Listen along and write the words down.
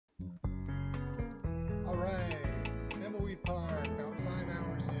Alright, Thimbleweed Park, about 5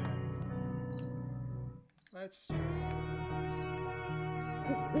 hours in. Let's see.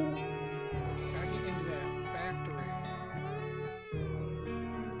 Gotta get into that factory.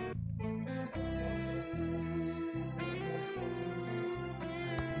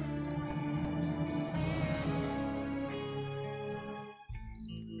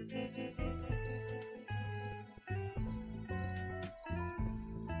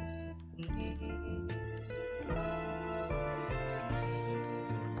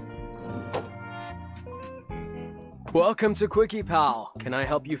 Welcome to Quickie Pal. Can I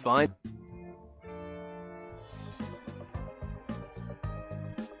help you find?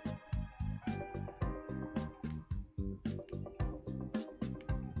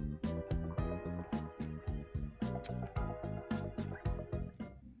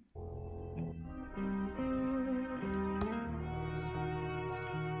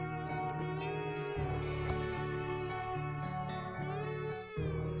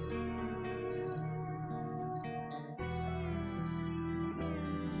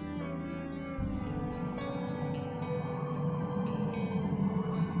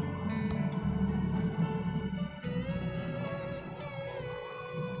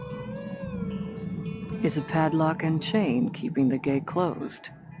 It's a padlock and chain keeping the gate closed.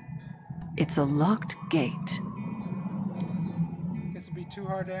 It's a locked gate. Guess it'd be too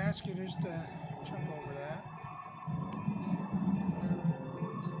hard to ask you just to jump over that.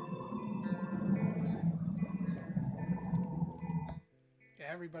 Yeah,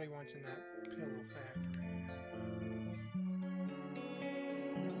 everybody wants in that pillow factory.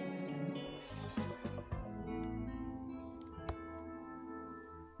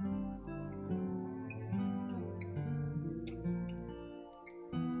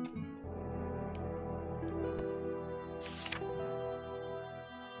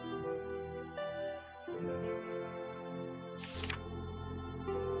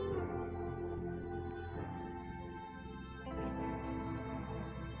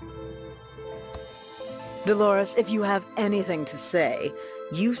 Dolores, if you have anything to say,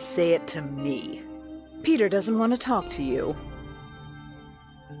 you say it to me. Peter doesn't want to talk to you.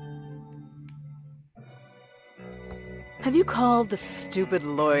 Have you called the stupid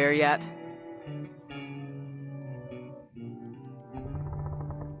lawyer yet?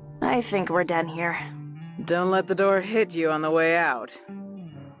 I think we're done here. Don't let the door hit you on the way out.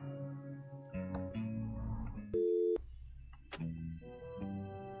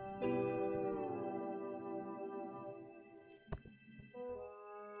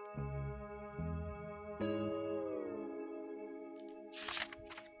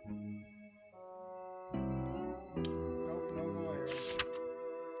 Nope, no lawyer.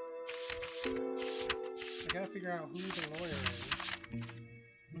 I gotta figure out who the lawyer is.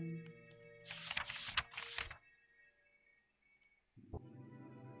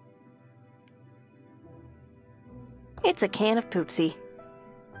 It's a can of poopsie.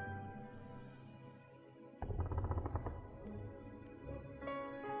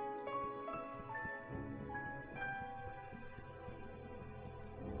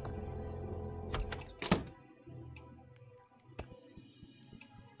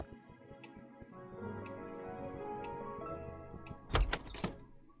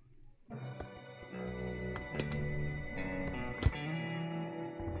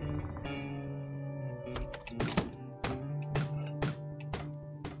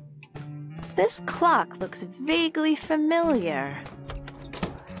 This clock looks vaguely familiar.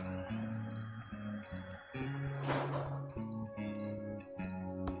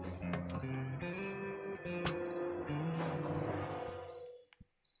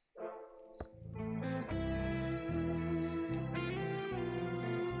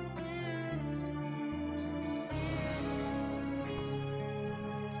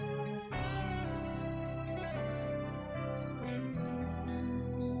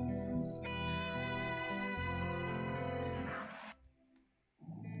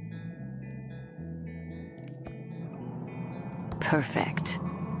 Perfect.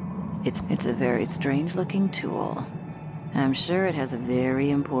 It's a very strange-looking tool. I'm sure it has a very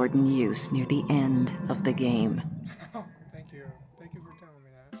important use near the end of the game. Oh, thank you. Thank you for telling me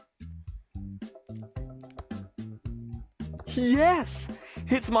that. Yes!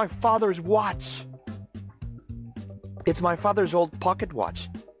 It's my father's watch! It's my father's old pocket watch,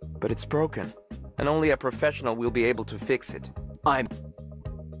 but it's broken, and only a professional will be able to fix it. Oh, I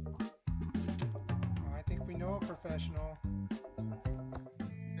think we know a professional.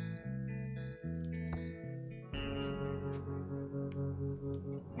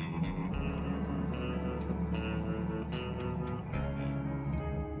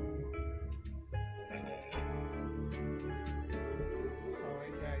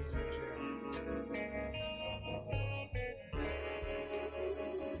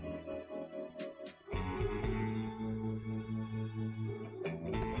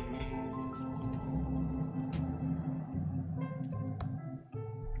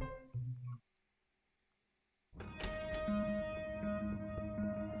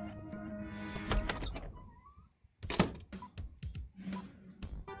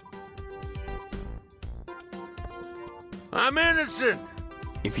 I'm innocent!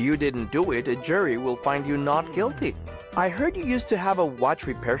 If you didn't do it, a jury will find you not guilty. I heard you used to have a watch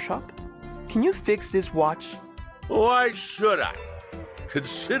repair shop. Can you fix this watch? Why should I?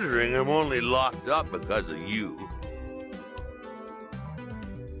 Considering I'm only locked up because of you.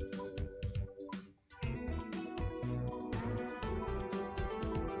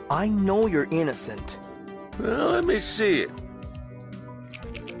 I know you're innocent. Well, let me see it.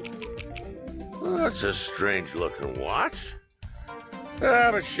 Well, that's a strange-looking watch.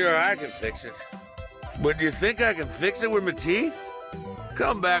 But sure, I can fix it. But do you think I can fix it with my teeth?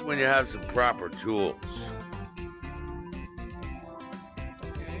 Come back when you have some proper tools.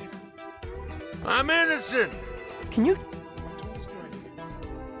 Okay. I'm innocent! Can you... What tools do I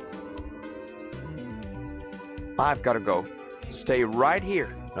need? I've gotta go. Stay right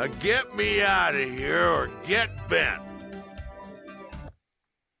here. Now get me out of here or get bent.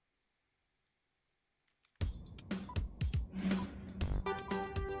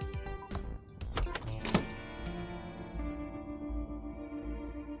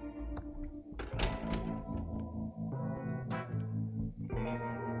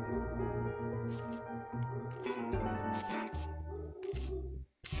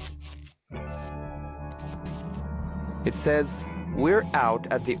 It says, we're out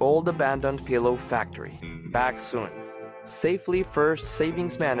at the old abandoned pillow factory. Back soon. Safely First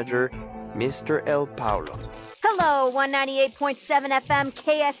Savings Manager, Mr. El Paulo. Hello, 198.7 FM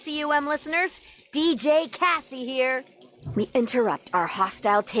KSCUM listeners. DJ Cassie here. We interrupt our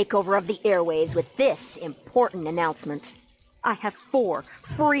hostile takeover of the airwaves with this important announcement. I have 4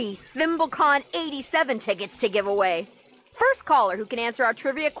 free ThimbleCon 87 tickets to give away. First caller who can answer our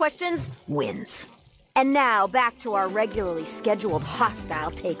trivia questions wins. And now, back to our regularly scheduled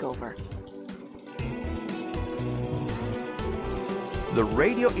hostile takeover. The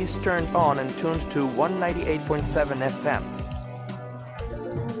radio is turned on and tuned to 198.7 FM.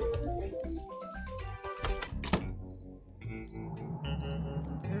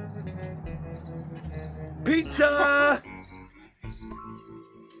 Pizza!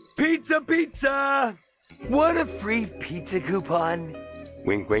 Pizza, pizza! Want a free pizza coupon?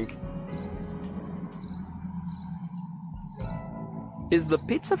 Wink, wink. Is the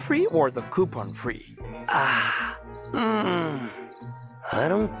pizza free or the coupon free? I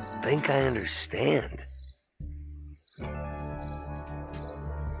don't think I understand.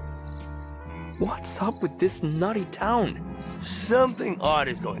 What's up with this nutty town? Something odd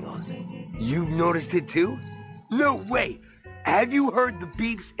is going on. You've noticed it too? No way! Have you heard the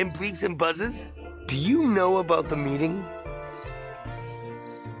beeps and bleeps and buzzes? Do you know about the meeting?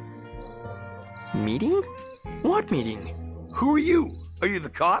 Meeting? What meeting? Who are you? Are you the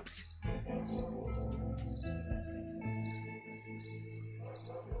cops?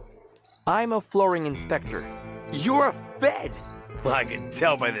 I'm a flooring inspector. You're a Fed! Well, I can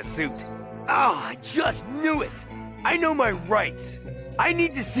tell by the suit. Ah, I just knew it! I know my rights. I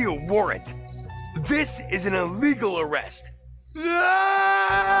need to see a warrant. This is an illegal arrest.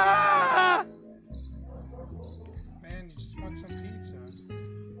 Ah! Man, you just want some pizza.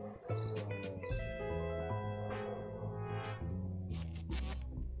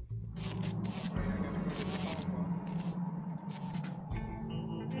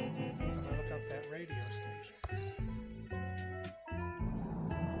 I'm gonna look up that radio station.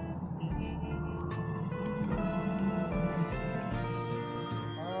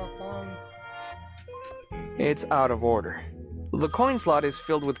 Phone. It's out of order. The coin slot is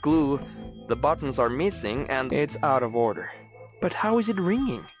filled with glue, the buttons are missing, and it's out of order. But how is it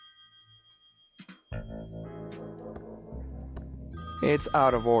ringing? It's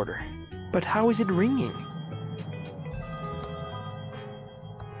out of order. But how is it ringing?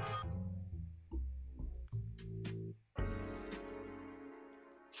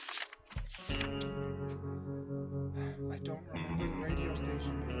 I don't remember the radio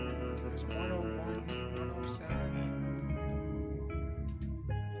station name. It was 101, 107.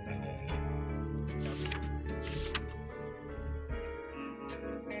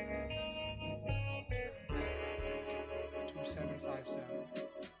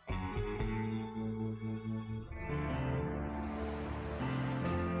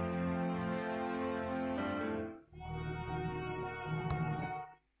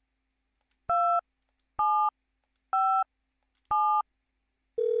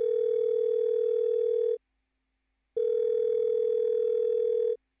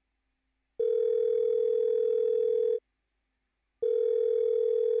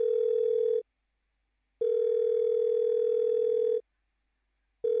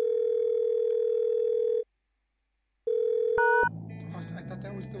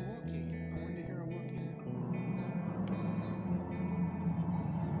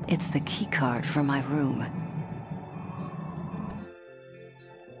 It's the keycard for my room.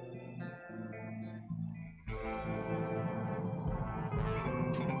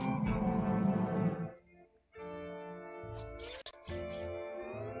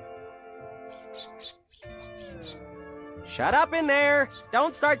 Shut up in there!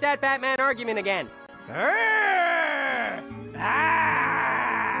 Don't start that Batman argument again.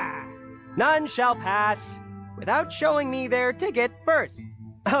 None shall pass without showing me their ticket first.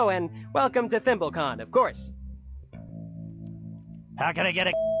 Oh, and welcome to ThimbleCon, of course. How can I get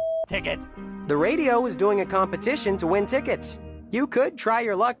a ticket? The radio is doing a competition to win tickets. You could try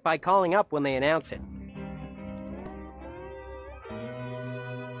your luck by calling up when they announce it.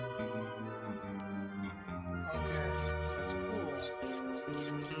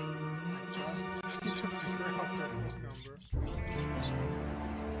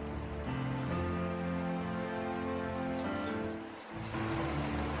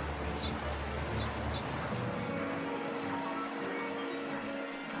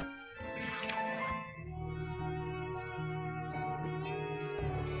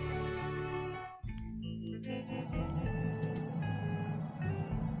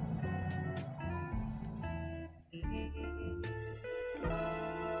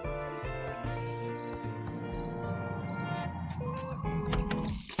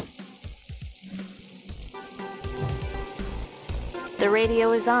 The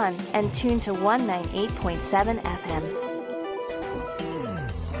radio is on and tuned to 198.7 FM.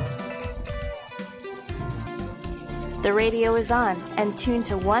 The radio is on and tuned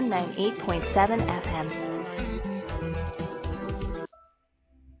to 198.7 FM.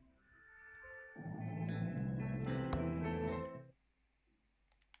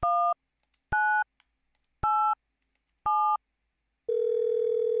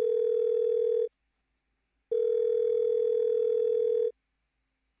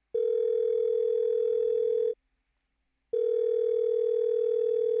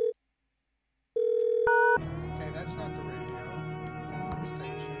 That's not the radio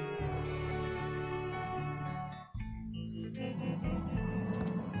station.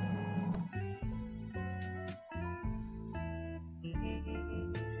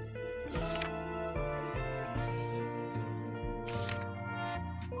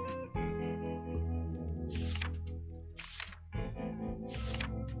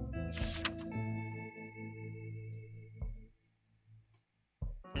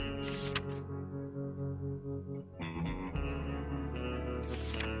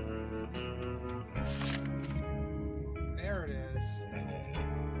 There it is.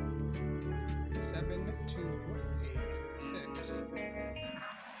 7286.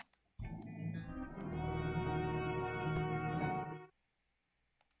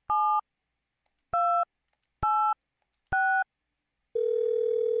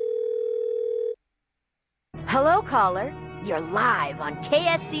 Hello, caller. You're live on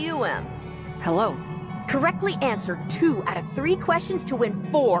KSCUM. Hello. Correctly answered 2 out of 3 questions to win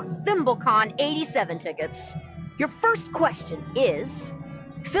 4 ThimbleCon 87 tickets. Your first question is,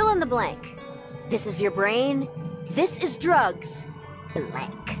 fill in the blank. This is your brain. This is drugs.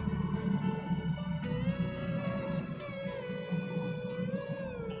 Blank.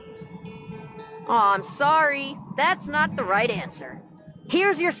 Oh, I'm sorry. That's not the right answer.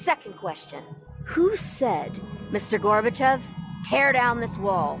 Here's your second question. Who said, Mr. Gorbachev, tear down this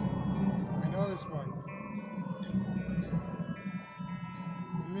wall? I know this one.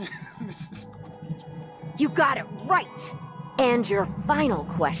 Mrs. You got it right. And your final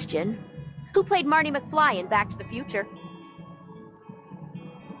question. Who played Marty McFly in Back to the Future?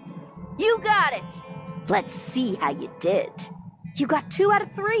 You got it. Let's see how you did. You got 2 out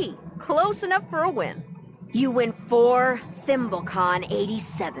of 3. Close enough for a win. You win 4 ThimbleCon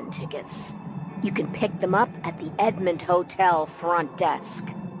 87 tickets. You can pick them up at the Edmond Hotel front desk.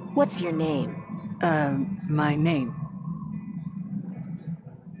 What's your name? My name.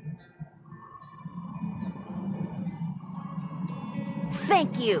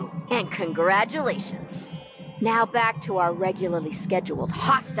 Thank you, and congratulations. Now back to our regularly scheduled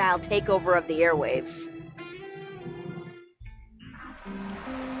hostile takeover of the airwaves.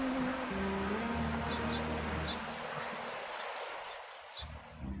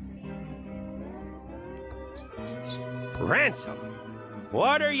 Ransom,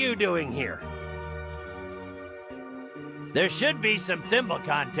 what are you doing here? There should be some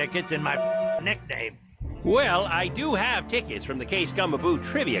ThimbleCon tickets in my nickname. Well, I do have tickets from the K-Scum-Aboo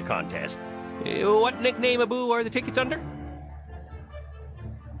trivia contest. What nickname, Aboo, are the tickets under?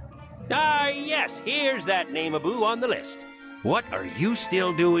 Ah, yes, here's that name, Aboo, on the list. What are you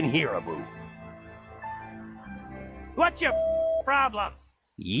still doing here, Aboo? What's your problem?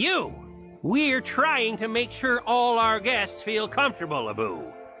 You! We're trying to make sure all our guests feel comfortable, Abu.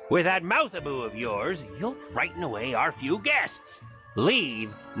 With that mouth Abu of yours, you'll frighten away our few guests.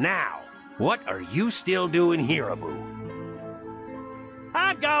 Leave now. What are you still doing here, Abu?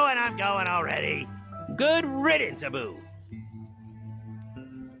 I'm going already. Good riddance, Abu.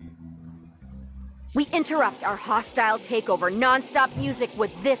 We interrupt our hostile takeover non-stop music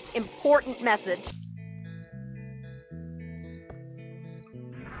with this important message.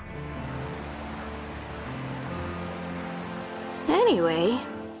 Anyway...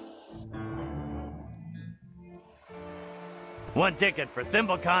 One ticket for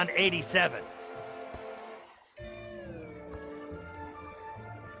ThimbleCon 87.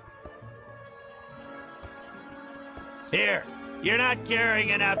 Here, you're not carrying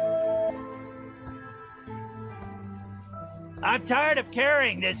enough. I'm tired of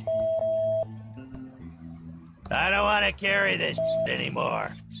carrying this. I don't want to carry this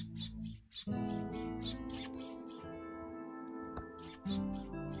anymore.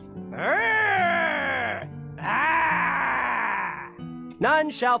 Arrgh! Ah! None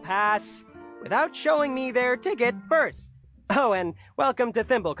shall pass without showing me their ticket first. Oh, and welcome to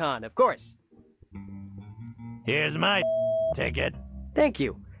ThimbleCon, of course. Here's my ticket. Thank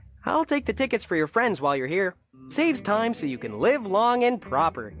you. I'll take the tickets for your friends while you're here. Saves time so you can live long and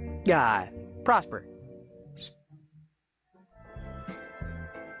prosper.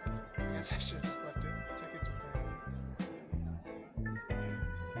 I guess I should have just left it. Tickets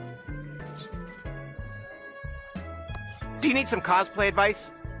with Do you need some cosplay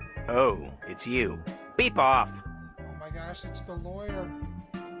advice? Oh, it's you. Beep off. Oh my gosh, it's the lawyer.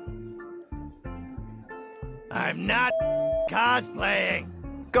 I'm not cosplaying.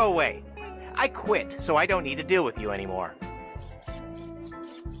 Go away. I quit, so I don't need to deal with you anymore.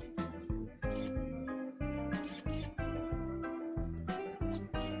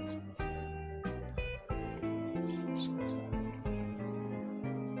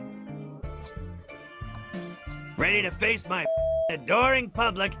 Ready to face my adoring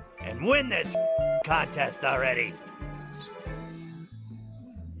public and win this contest already.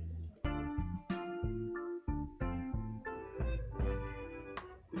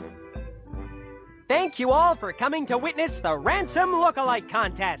 Thank you all for coming to witness the Ransom Lookalike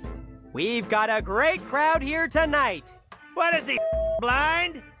Contest. We've got a great crowd here tonight. What is he,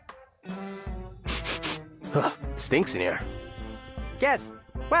 blind? Stinks in here. Guess,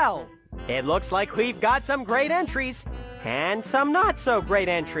 well, it looks like we've got some great entries and some not so great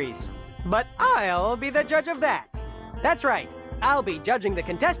entries. But I'll be the judge of that. That's right, I'll be judging the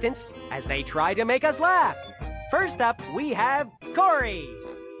contestants as they try to make us laugh. First up, we have Corey.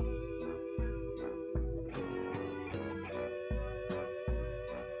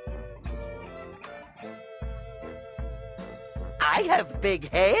 I have big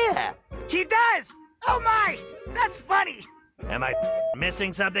hair. He does! Oh my! That's funny! Am I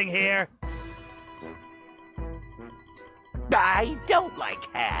missing something here? I don't like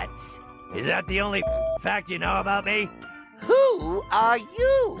hats. Is that the only fact you know about me? Who are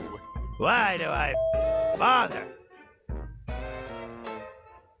you? Why do I bother?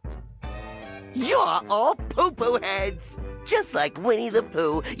 You're all poo-poo heads. Just like Winnie the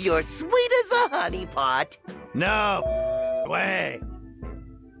Pooh, you're sweet as a honey pot. No way.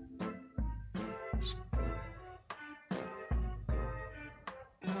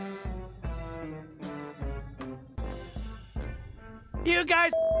 You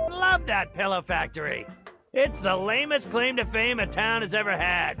guys love that pillow factory. It's the lamest claim to fame a town has ever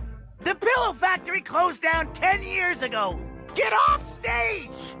had. The Pillow Factory closed down 10 years ago. Get off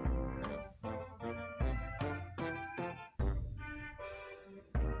stage!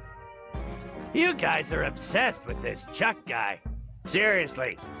 You guys are obsessed with this Chuck guy.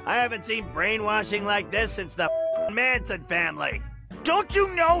 Seriously, I haven't seen brainwashing like this since the Manson family. Don't you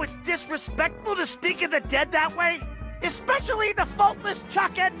know it's disrespectful to speak of the dead that way? Especially the faultless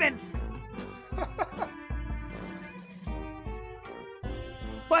Chuck Edmund.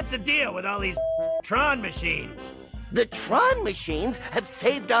 What's the deal with all these Tron machines? The Tron machines have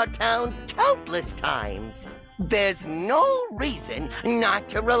saved our town countless times. There's no reason not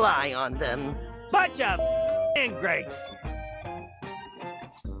to rely on them. Bunch of ingrates.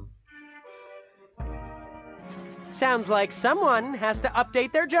 Sounds like someone has to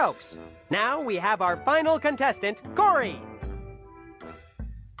update their jokes. Now we have our final contestant, Corey.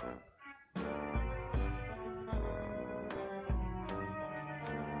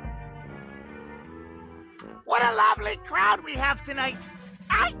 What a lovely crowd we have tonight.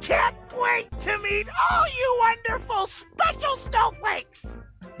 I can't wait to meet all you wonderful special snowflakes.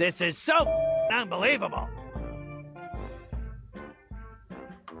 This is so unbelievable.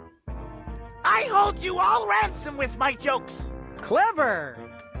 I hold you all ransom with my jokes. Clever!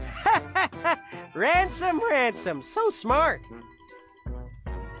 Ransom, ransom, so smart.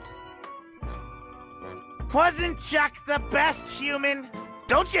 Wasn't Chuck the best human?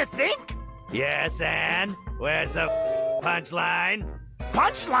 Don't you think? Yes, and where's the punchline?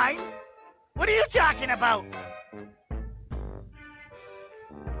 Punchline? What are you talking about?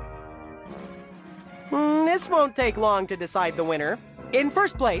 This won't take long to decide the winner. In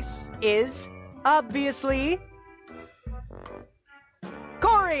first place is, obviously,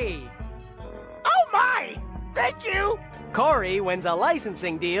 Corey! Oh my! Thank you! Corey wins a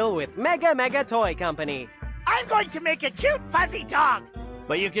licensing deal with Mega Toy Company. I'm going to make a cute fuzzy dog!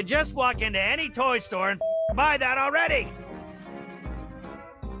 But you could just walk into any toy store and buy that already!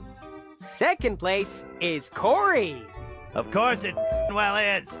 Second place is Corey. Of course it well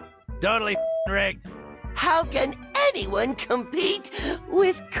is. Totally rigged. How can anyone compete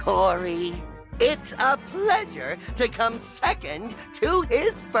with Corey? It's a pleasure to come second to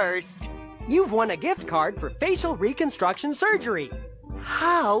his first. You've won a gift card for facial reconstruction surgery.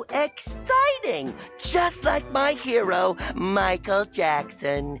 How exciting! Just like my hero, Michael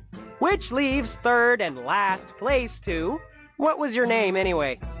Jackson. Which leaves third and last place to... What was your name,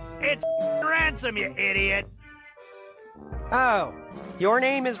 anyway? It's Ransom, you idiot! Oh, your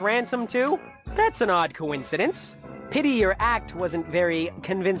name is Ransom, too? That's an odd coincidence. Pity your act wasn't very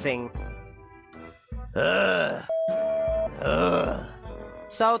convincing. Ugh.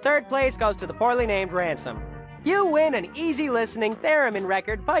 So third place goes to the poorly named Ransom. You win an easy listening theremin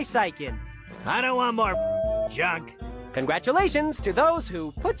record by Saikin. I don't want more junk. Congratulations to those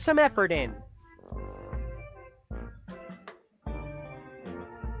who put some effort in.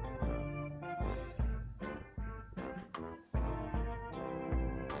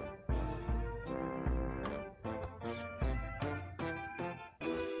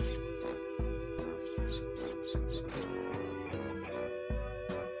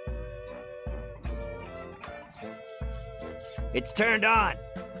 It's turned on.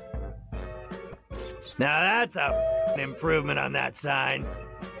 Now that's a improvement on that sign.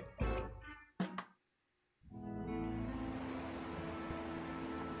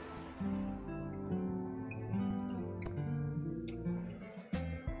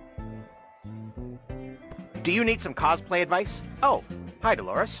 Do you need some cosplay advice? Oh, hi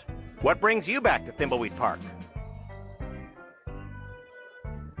Dolores. What brings you back to Thimbleweed Park?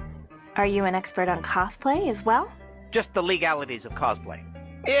 Are you an expert on cosplay as well? Just the legalities of cosplay.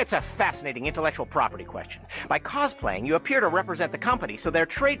 It's a fascinating intellectual property question. By cosplaying, you appear to represent the company, so their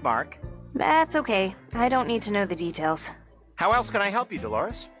trademark... That's okay. I don't need to know the details. How else can I help you,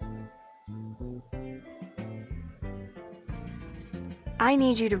 Dolores? I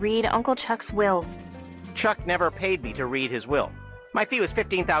need you to read Uncle Chuck's will. Chuck never paid me to read his will. My fee was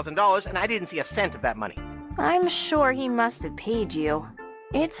 $15,000, and I didn't see a cent of that money. I'm sure he must have paid you.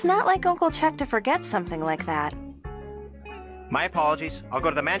 It's not like Uncle Chuck to forget something like that. My apologies. I'll go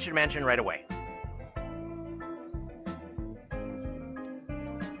to the mansion right away.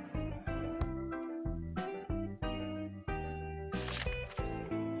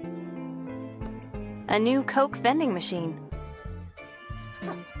 A new Coke vending machine.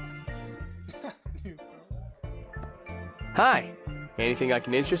 Hi. Anything I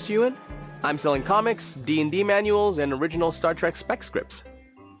can interest you in? I'm selling comics, D&D manuals, and original Star Trek spec scripts.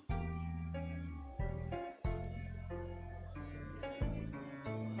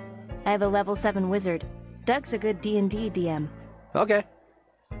 I have a level 7 wizard. Doug's a good D&D DM. Okay.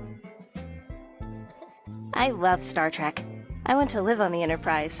 I love Star Trek. I want to live on the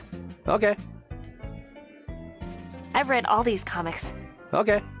Enterprise. Okay. I've read all these comics.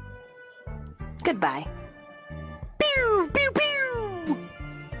 Okay. Goodbye. Pew! Pew! Pew!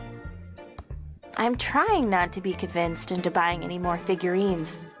 I'm trying not to be convinced into buying any more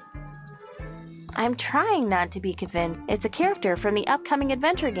figurines. I'm trying not to be convinced it's a character from the upcoming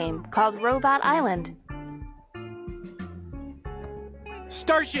adventure game called Robot Island.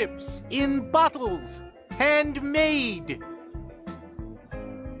 Starships in bottles, handmade.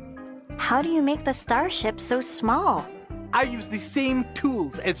 How do you make the starship so small? I use the same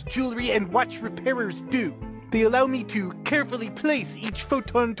tools as jewelry and watch repairers do. They allow me to carefully place each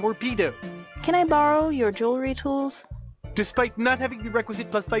photon torpedo. Can I borrow your jewelry tools? Despite not having the requisite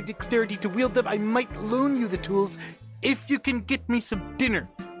 +5 dexterity to wield them, I might loan you the tools if you can get me some dinner.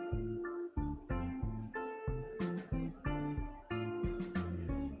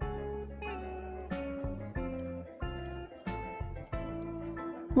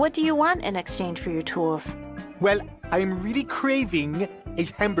 What do you want in exchange for your tools? Well, I'm really craving a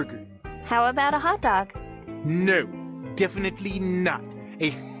hamburger. How about a hot dog? No, definitely not. A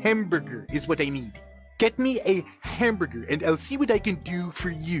hamburger is what I need. Get me a hamburger and I'll see what I can do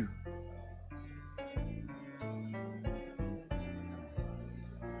for you.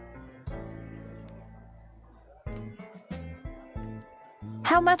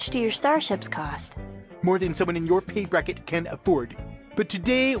 How much do your starships cost? More than someone in your pay bracket can afford. But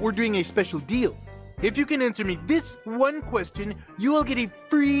today we're doing a special deal. If you can answer me this one question, you will get a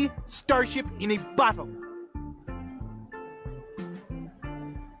free starship in a bottle.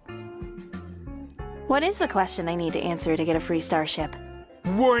 What is the question I need to answer to get a free starship?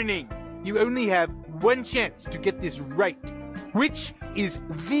 Warning! You only have one chance to get this right. Which is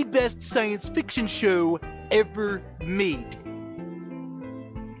the best science fiction show ever made?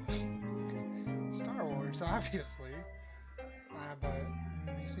 Star Wars, obviously. But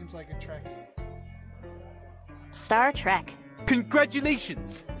he seems like a Trekkie. Star Trek.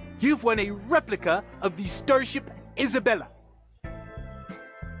 Congratulations! You've won a replica of the Starship Isabella.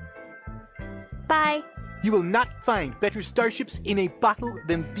 Bye. You will not find better starships in a bottle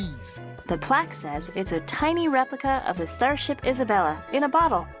than these. The plaque says it's a tiny replica of the Starship Isabella in a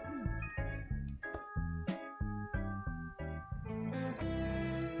bottle.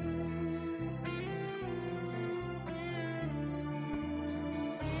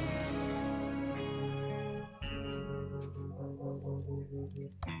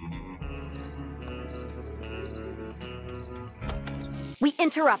 We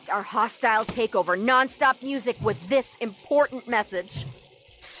interrupt our hostile takeover non-stop music with this important message.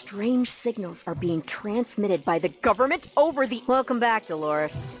 Strange signals are being transmitted by the government over the— Welcome back,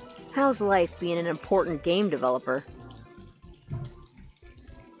 Dolores. How's life being an important game developer?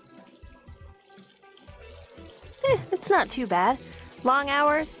 It's not too bad. Long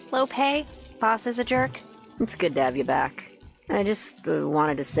hours, low pay, boss is a jerk. It's good to have you back. I just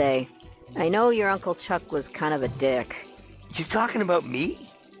wanted to say, I know your Uncle Chuck was kind of a dick. You talking about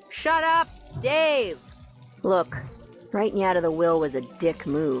me? Shut up, Dave! Look, writing you out of the will was a dick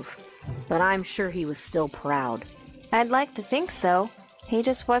move, but I'm sure he was still proud. I'd like to think so. He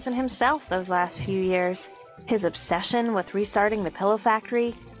just wasn't himself those last few years. His obsession with restarting the pillow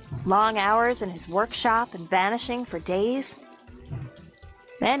factory, long hours in his workshop and vanishing for days.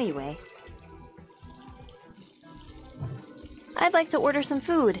 Anyway, I'd like to order some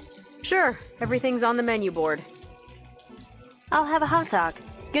food. Sure, everything's on the menu board. I'll have a hot dog.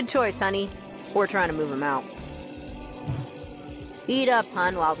 Good choice, honey. We're trying to move him out. Eat up,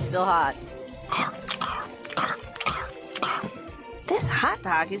 hun, while it's still hot. This hot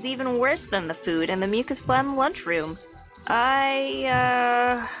dog is even worse than the food in the mucus phlegm lunchroom.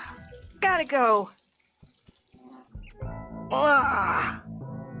 Gotta go. Ah!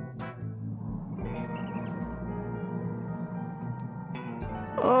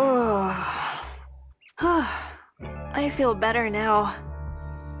 Oh. I feel better now.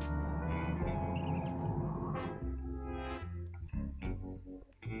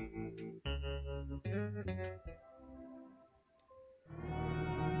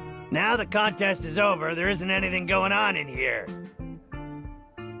 Now the contest is over, there isn't anything going on in here.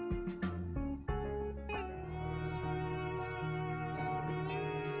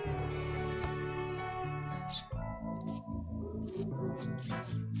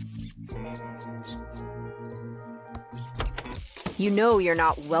 You know you're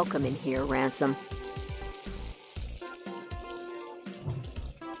not welcome in here, Ransom.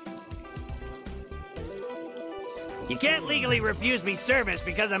 You can't legally refuse me service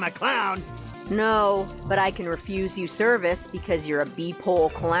because I'm a clown. No, but I can refuse you service because you're a B-pole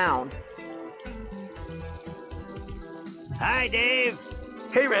clown. Hi, Dave.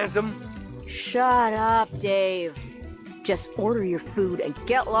 Hey, Ransom. Shut up, Dave. Just order your food and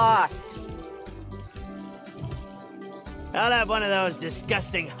get lost. I'll have one of those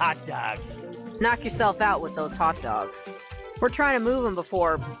disgusting hot dogs. Knock yourself out with those hot dogs. We're trying to move them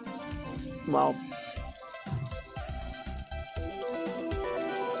before... well...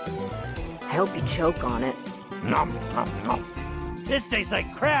 I hope you choke on it. Nom, nom, nom. This tastes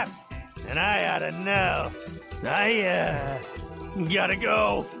like crap, and I ought to know. I, gotta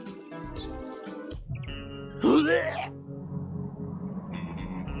go.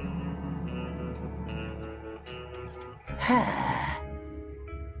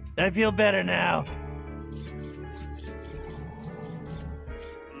 I feel better now.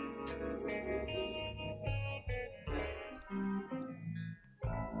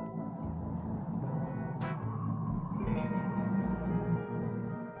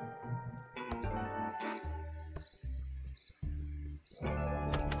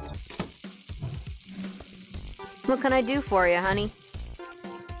 What can I do for you, honey?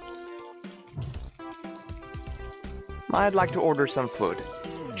 I'd like to order some food.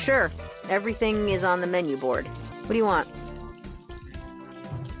 Sure. Everything is on the menu board. What do you want?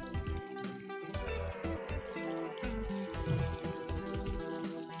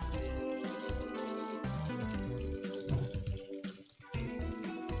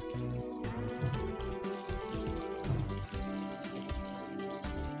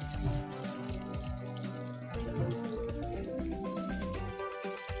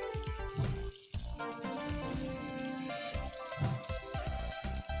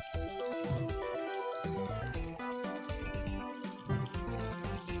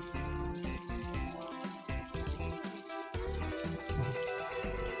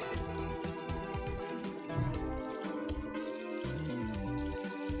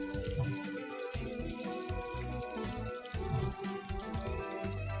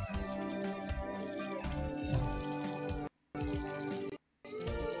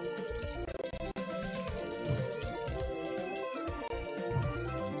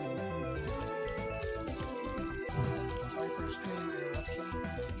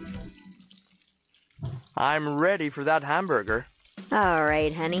 I'm ready for that hamburger. All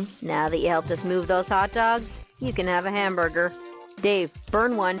right, honey. Now that you helped us move those hot dogs, you can have a hamburger. Dave,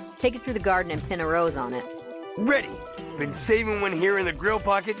 burn one, take it through the garden and pin a rose on it. Ready. Been saving one here in the grill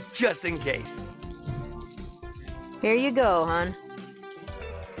pocket just in case. Here you go, hon.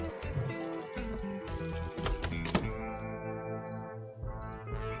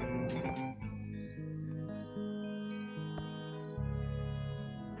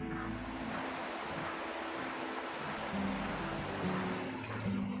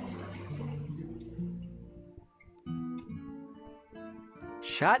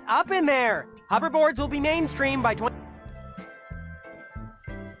 Shut up in there! Hoverboards will be mainstream by 20...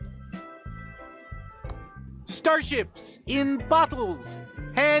 Starships in bottles,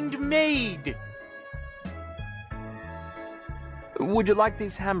 handmade. Would you like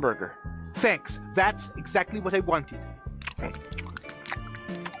this hamburger? Thanks, that's exactly what I wanted.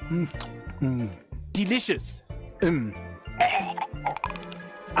 Delicious.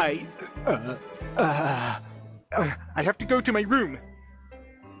 I have to go to my room.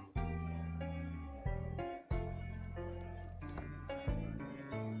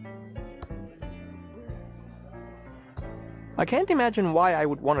 I can't imagine why I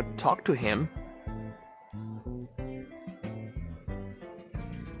would want to talk to him.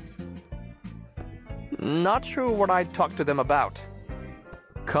 Not sure what I'd talk to them about.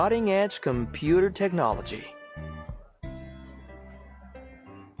 Cutting-edge computer technology.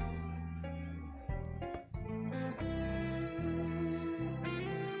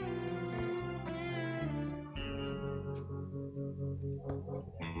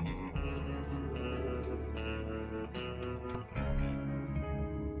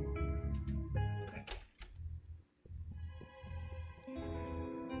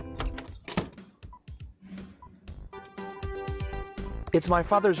 It's my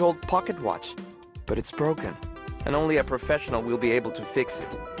father's old pocket watch, but it's broken, and only a professional will be able to fix it.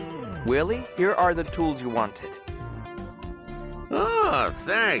 Willie, here are the tools you wanted. Ah,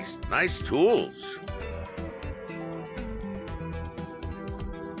 thanks. Nice tools.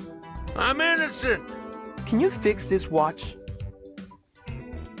 I'm innocent. Can you fix this watch?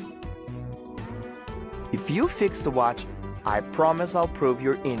 If you fix the watch, I promise I'll prove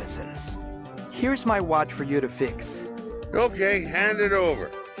your innocence. Here's my watch for you to fix. Okay, hand it over.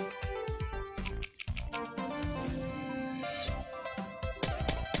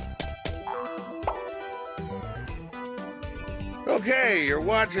 Okay, your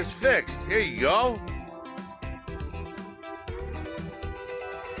watch is fixed. Here you go.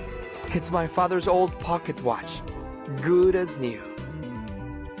 It's my father's old pocket watch. Good as new.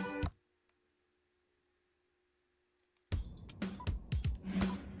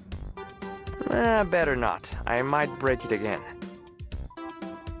 Better not. I might break it again.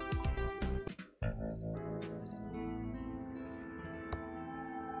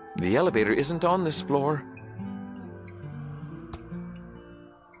 The elevator isn't on this floor.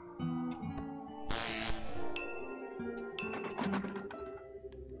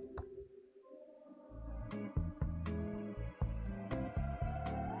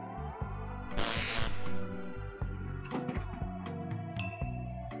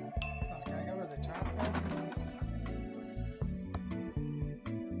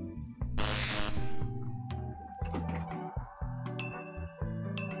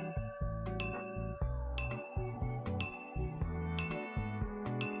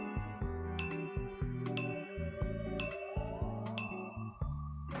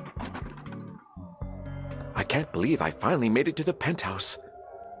 I can't believe I finally made it to the penthouse.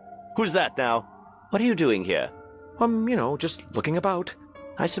 Who's that now? What are you doing here? Just looking about.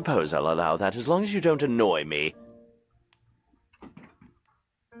 I suppose I'll allow that as long as you don't annoy me.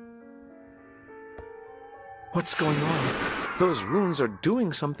 What's going on? Those runes are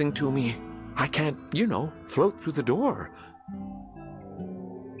doing something to me. I can't, float through the door.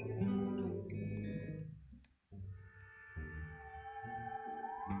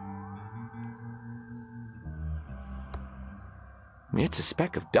 It's a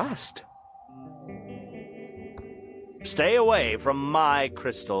speck of dust. Stay away from my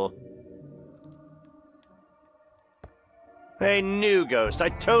crystal. Hey, new ghost, I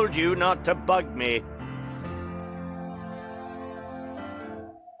told you not to bug me.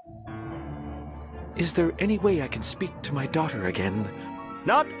 Is there any way I can speak to my daughter again?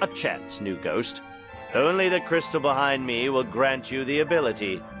 Not a chance, new ghost. Only the crystal behind me will grant you the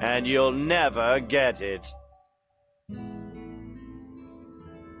ability, and you'll never get it.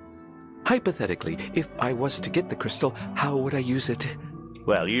 Hypothetically, if I was to get the crystal, how would I use it?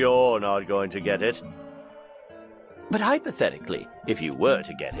 Well, you're not going to get it. But hypothetically, if you were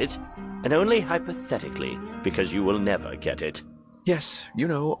to get it, and only hypothetically, because you will never get it. Yes,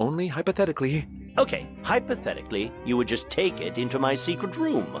 only hypothetically. Okay, hypothetically, you would just take it into my secret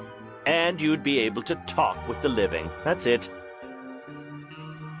room, and you'd be able to talk with the living. That's it.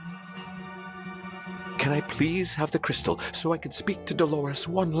 Can I please have the crystal so I can speak to Dolores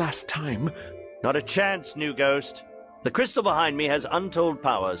one last time? Not a chance, new ghost. The crystal behind me has untold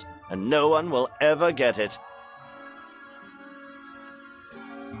powers, and no one will ever get it.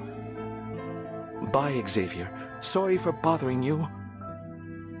 Bye, Xavier. Sorry for bothering you.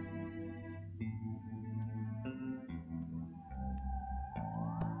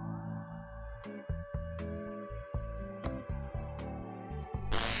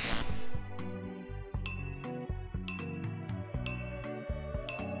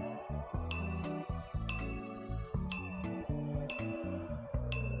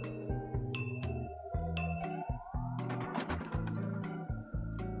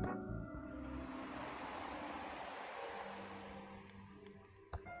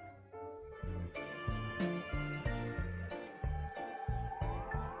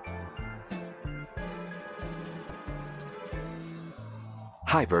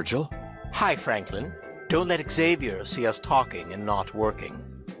 Hi, Virgil. Hi, Franklin. Don't let Xavier see us talking and not working.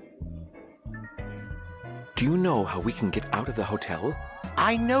 Do you know how we can get out of the hotel?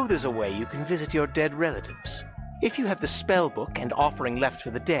 I know there's a way you can visit your dead relatives. If you have the spell book and offering left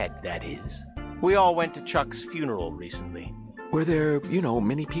for the dead, that is. We all went to Chuck's funeral recently. Were there,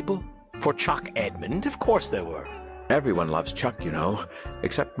 many people? For Chuck Edmund, of course there were. Everyone loves Chuck,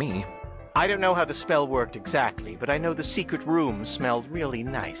 except me. I don't know how the spell worked exactly, but I know the secret room smelled really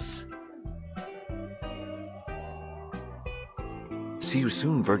nice. See you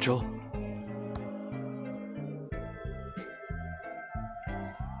soon, Virgil.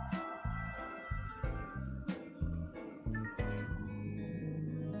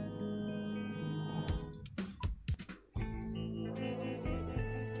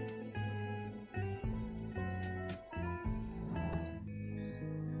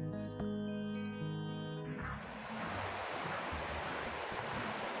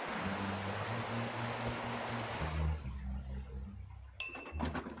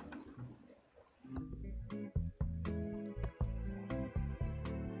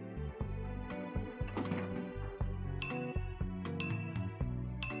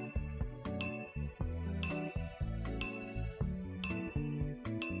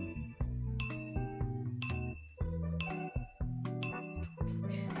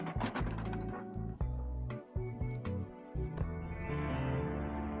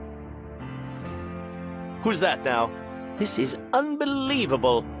 Who's that now? This is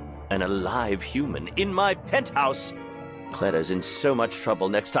unbelievable. An alive human in my penthouse. Clara's in so much trouble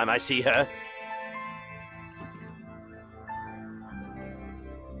next time I see her.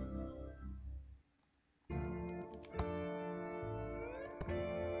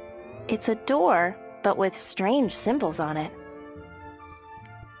 It's a door, but with strange symbols on it.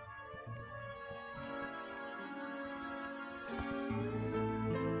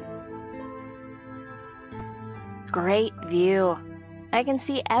 Great view. I can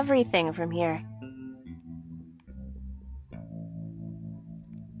see everything from here.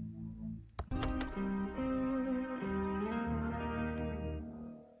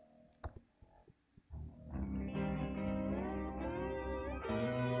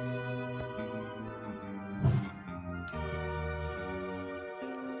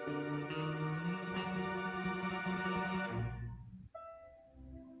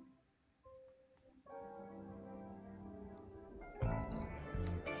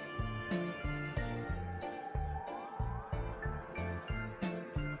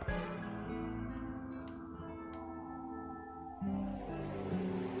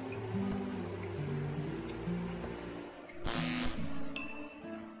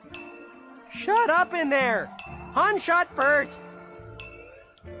 Shut up in there! Han shot first!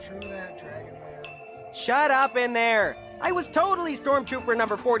 True that, Dragon Man. Shut up in there! I was totally Stormtrooper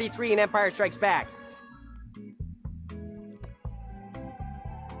number 43 in Empire Strikes Back.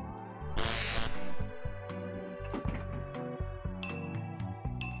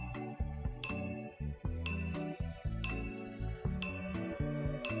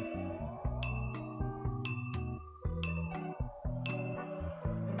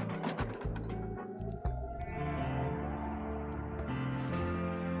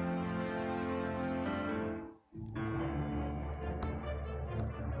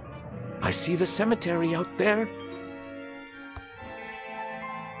 I see the cemetery out there.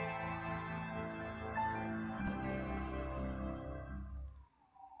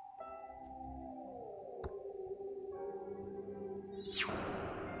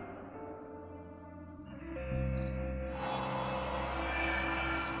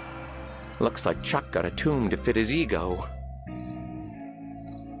 Looks like Chuck got a tomb to fit his ego.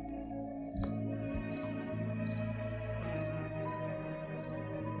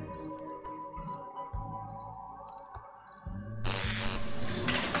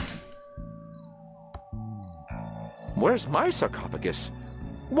 Where's my sarcophagus?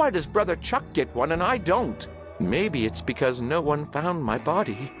 Why does Brother Chuck get one and I don't? Maybe it's because no one found my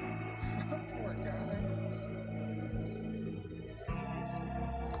body. Poor guy.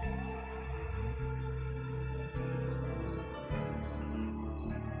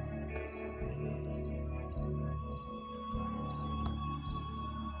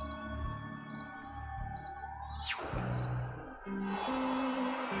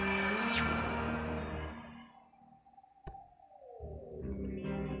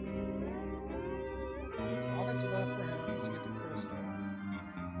 All that's left for him is to get the crystal.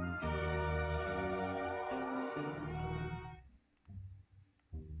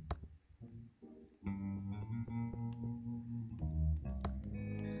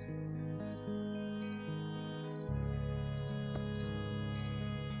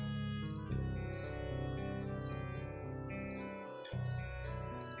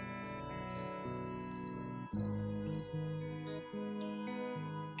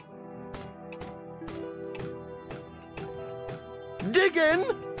 Dig in!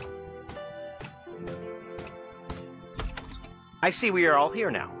 I see we are all here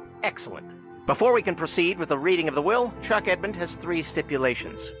now. Excellent. Before we can proceed with the reading of the will, Chuck Edmund has 3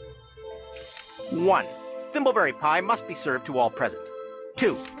 stipulations. 1. Thimbleberry pie must be served to all present.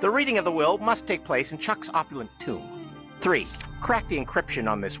 2. The reading of the will must take place in Chuck's opulent tomb. 3. Crack the encryption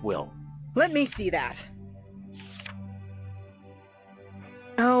on this will. Let me see that.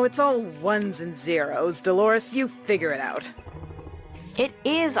 Oh, it's all ones and zeros. Dolores, you figure it out. It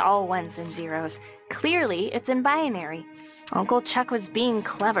is all ones and zeros. Clearly, it's in binary. Uncle Chuck was being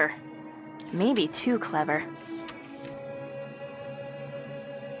clever. Maybe too clever.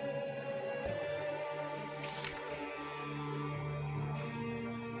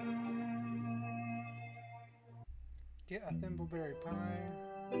 Get a thimbleberry pie.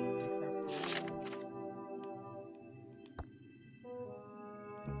 Decrypt the will.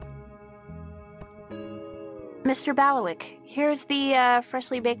 Mr. Balowick, here's the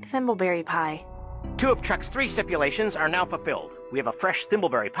freshly baked thimbleberry pie. 2 of Chuck's 3 stipulations are now fulfilled. We have a fresh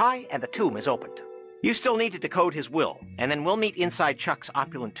thimbleberry pie, and the tomb is opened. You still need to decode his will, and then we'll meet inside Chuck's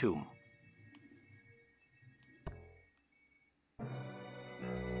opulent tomb.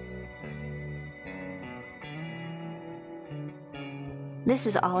 This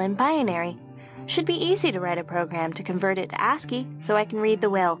is all in binary. Should be easy to write a program to convert it to ASCII so I can read the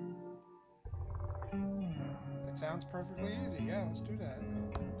will. That sounds perfectly easy. Yeah, let's do that.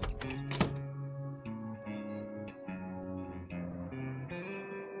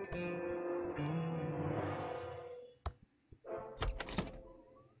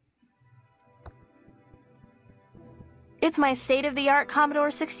 It's my state-of-the-art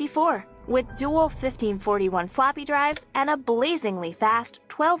Commodore 64 with dual 1541 floppy drives and a blazingly fast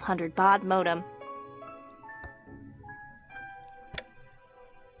 1200 baud modem.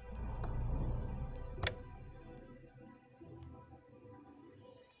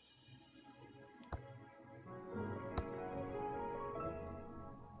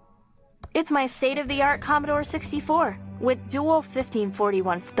 It's my state-of-the-art Commodore 64 with dual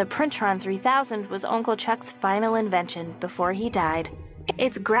 1541. The Printron 3000 was Uncle Chuck's final invention before he died.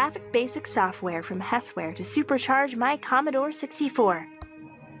 It's graphic basic software from Hessware to supercharge my Commodore 64.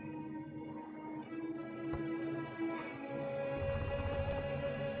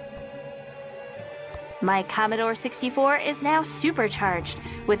 My Commodore 64 is now supercharged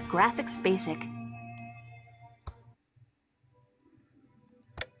with graphics basic.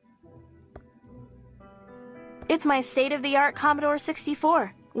 It's my state-of-the-art Commodore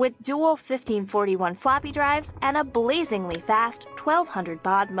 64 with dual 1541 floppy drives and a blazingly fast 1200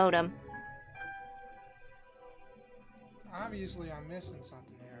 baud modem. Obviously, I'm missing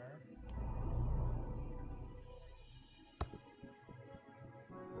something here.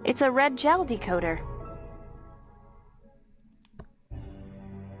 It's a red gel decoder.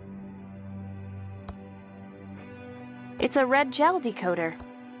 It's a red gel decoder.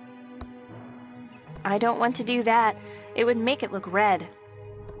 I don't want to do that. It would make it look red.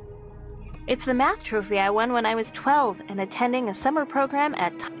 It's the math trophy I won when I was 12 and attending a summer program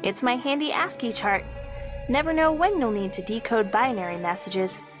at... It's my handy ASCII chart. Never know when you'll need to decode binary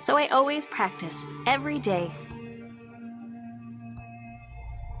messages, so I always practice, every day.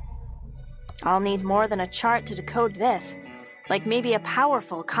 I'll need more than a chart to decode this, like maybe a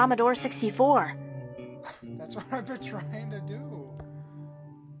powerful Commodore 64. That's what I've been trying to do.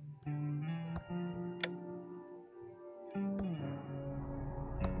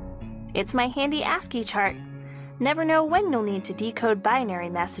 It's my handy ASCII chart. Never know when you'll need to decode binary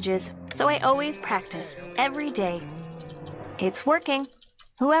messages, so I always practice, every day. It's working.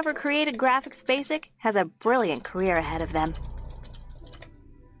 Whoever created Graphics Basic has a brilliant career ahead of them.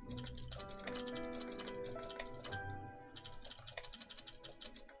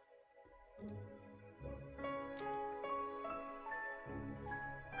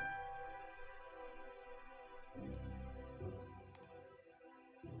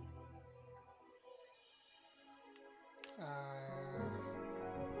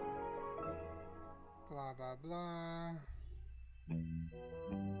 Blah, blah, blah.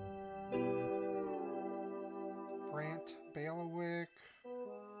 Brant Bailiwick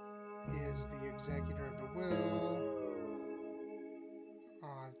is the executor of the will.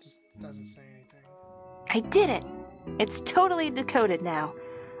 It just doesn't say anything. I did it! It's totally decoded now.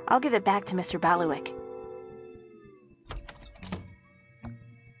 I'll give it back to Mr. Bailiwick.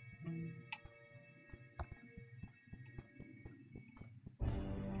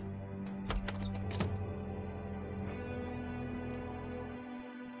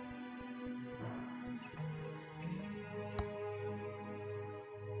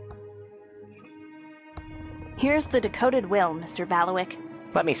 Here's the decoded will, Mr. Bailiwick.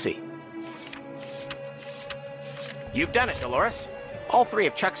 Let me see. You've done it, Dolores. All three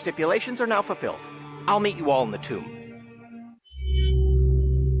of Chuck's stipulations are now fulfilled. I'll meet you all in the tomb.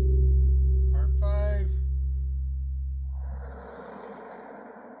 Part 5.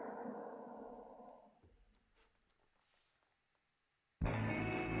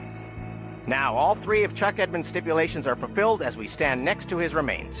 Now, all three of Chuck Edmonds' stipulations are fulfilled as we stand next to his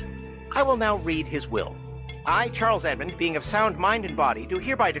remains. I will now read his will. I, Charles Edmund, being of sound mind and body, do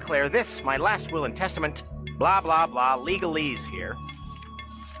hereby declare this, my last will and testament, blah, blah, blah, legalese here.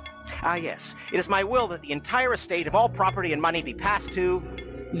 Ah, yes. It is my will that the entire estate of all property and money be passed to...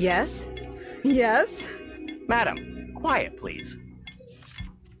 Yes? Yes? Madam, quiet, please.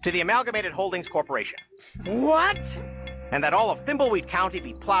 To the Amalgamated Holdings Corporation. What? And that all of Thimbleweed County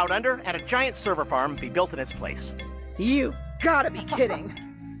be plowed under and a giant server farm be built in its place. You gotta be kidding.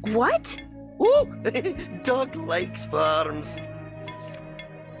 What? Ooh, Doug likes farms.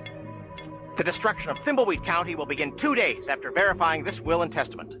 The destruction of Thimbleweed County will begin 2 days after verifying this will and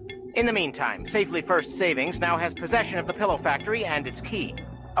testament. In the meantime, Safely First Savings now has possession of the pillow factory and its key.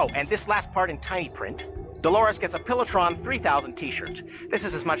 Oh, and this last part in tiny print. Dolores gets a Pillowtron 3000 t-shirt. This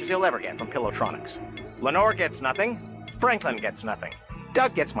is as much as you'll ever get from Pillowtronics. Lenore gets nothing. Franklin gets nothing.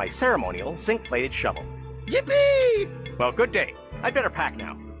 Doug gets my ceremonial zinc-plated shovel. Yippee! Well, good day. I'd better pack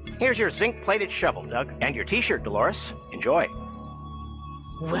now. Here's your zinc-plated shovel, Doug. And your t-shirt, Dolores. Enjoy.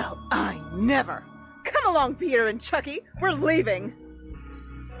 Well, I never. Come along, Peter and Chucky. We're leaving.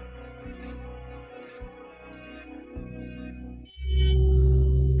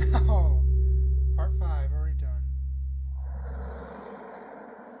 Oh, part 5 already done.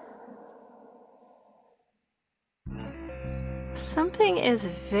 Something is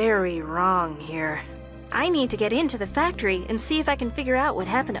very wrong here. I need to get into the factory and see if I can figure out what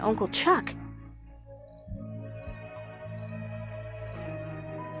happened to Uncle Chuck.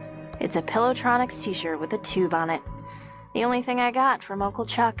 It's a Pillowtronics t-shirt with a tube on it. The only thing I got from Uncle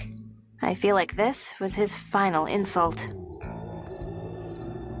Chuck. I feel like this was his final insult.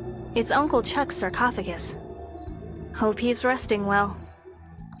 It's Uncle Chuck's sarcophagus. Hope he's resting well.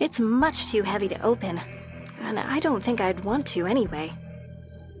 It's much too heavy to open, and I don't think I'd want to anyway.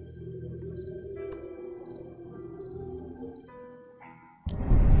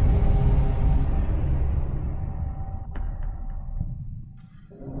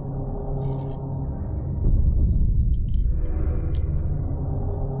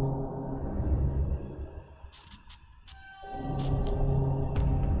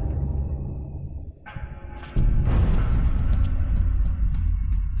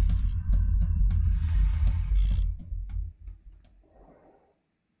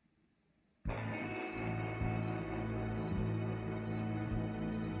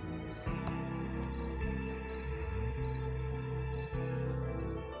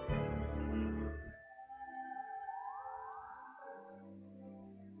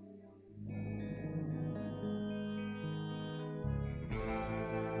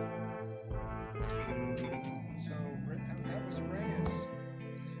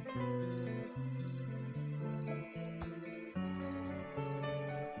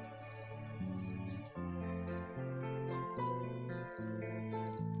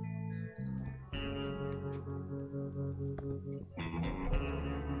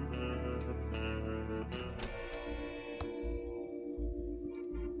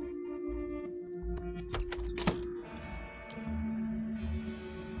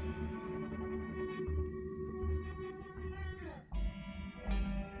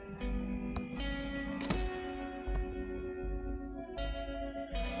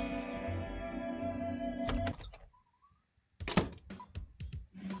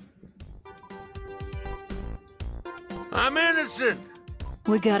 I'm innocent!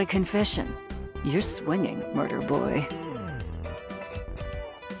 We got a confession. You're swinging, murder boy.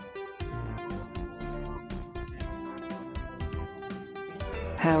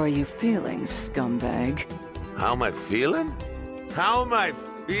 How are you feeling, scumbag? How am I feeling? How am I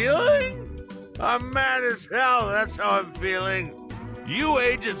feeling? I'm mad as hell, that's how I'm feeling. You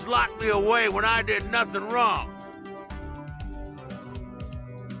agents locked me away when I did nothing wrong.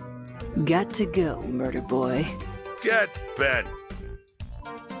 Got to go, murder boy. Get bent.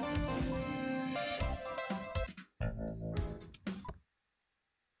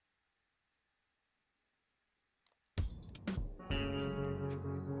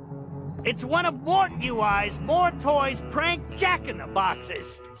 It's one of Mort UI's More Toys prank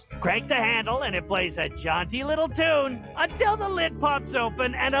Jack-in-the-Boxes. Crank the handle and it plays a jaunty little tune until the lid pops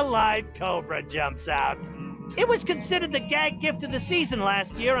open and a live cobra jumps out. It was considered the gag gift of the season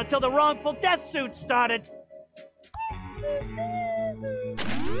last year until the wrongful death suit started.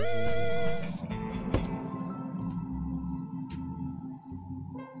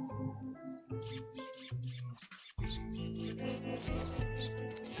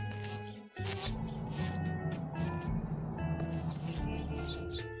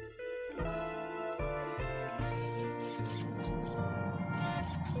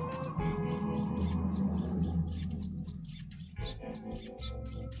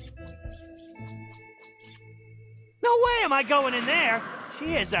 No way am I going in there!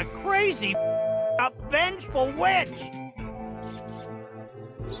 She is a crazy, a vengeful witch!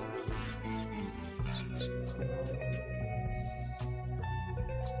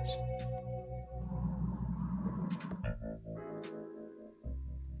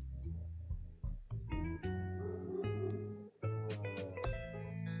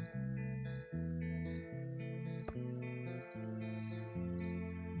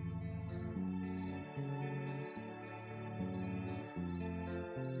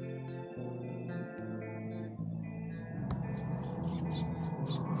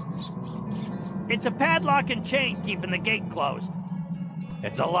 It's a padlock and chain keeping the gate closed.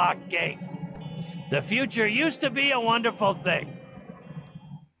 It's a locked gate. The future used to be a wonderful thing.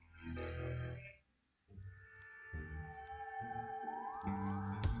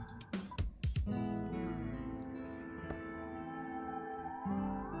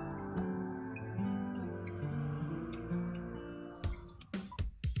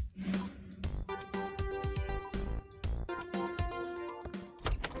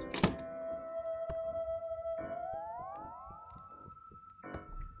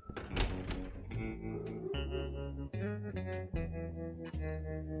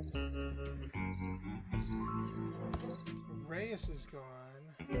 Reyes is gone.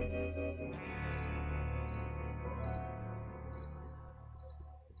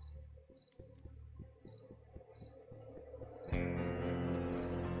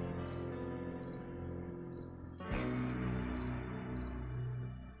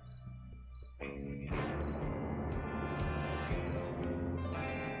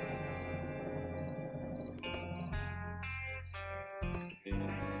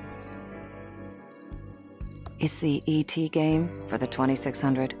 It's the ET game for the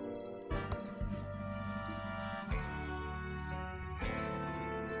 2600.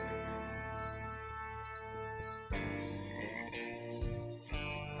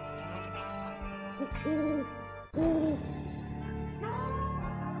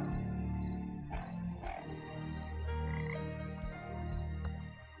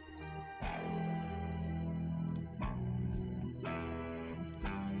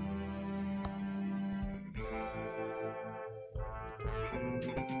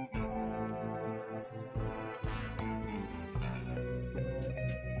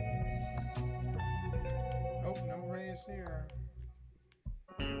 Oh, no Reyes here.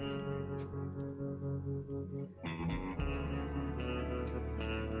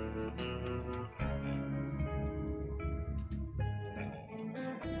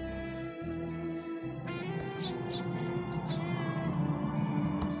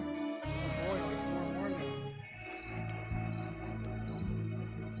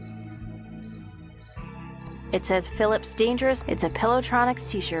 It says Phillips Dangerous. It's a Pillotronics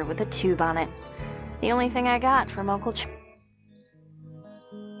t-shirt with a tube on it. The only thing I got from Uncle Ch—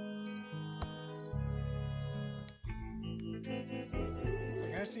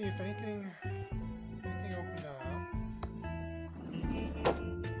 I gotta see if anything opened up.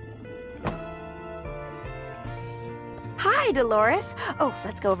 Hi, Dolores. Oh,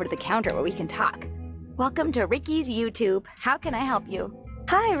 let's go over to the counter where we can talk. Welcome to Ricky's YouTube. How can I help you?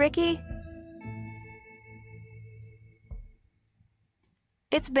 Hi, Ricky.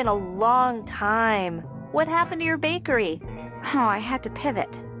 It's been a long time. What happened to your bakery? Oh, I had to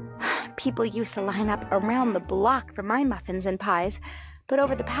pivot. People used to line up around the block for my muffins and pies, but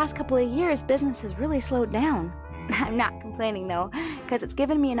over the past couple of years, business has really slowed down. I'm not complaining though, because it's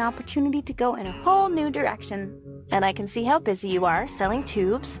given me an opportunity to go in a whole new direction. And I can see how busy you are selling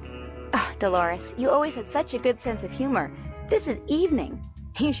tubes. Oh, Dolores, you always had such a good sense of humor. This is evening.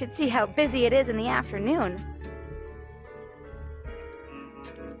 You should see how busy it is in the afternoon.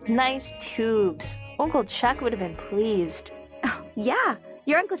 Nice tubes. Uncle Chuck would have been pleased. Oh, yeah,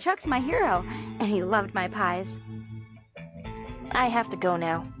 your Uncle Chuck's my hero, and he loved my pies. I have to go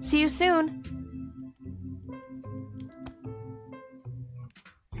now. See you soon.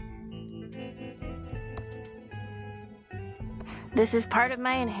 This is part of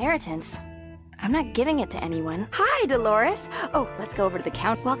my inheritance. I'm not giving it to anyone. Hi, Dolores. Oh, let's go over to the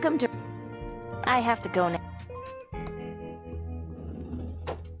count. Welcome to... I have to go now.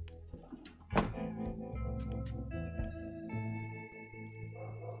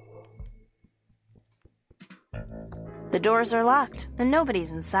 The doors are locked, and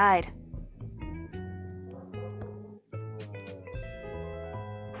nobody's inside.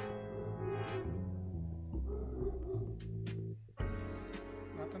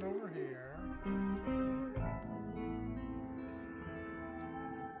 Nothing over here.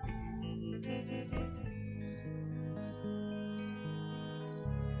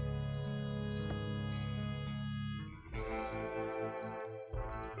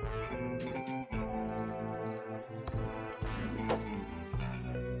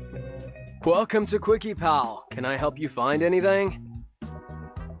 Welcome to Quickie Pal. Can I help you find anything? Oh,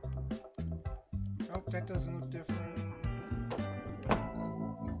 that doesn't look different.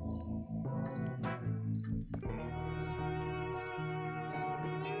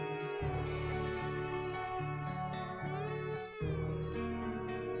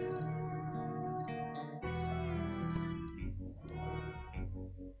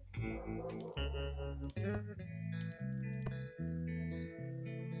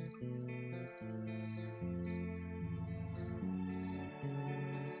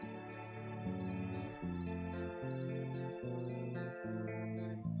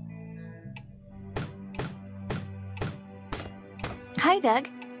 Hi, Doug.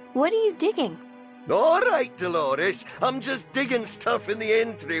 What are you digging? All right, Dolores. I'm just digging stuff in the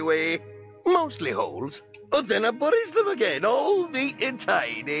entryway. Mostly holes. But then I buries them again, all neat and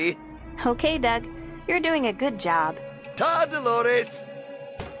tidy. Okay, Doug. You're doing a good job. Ta, Dolores!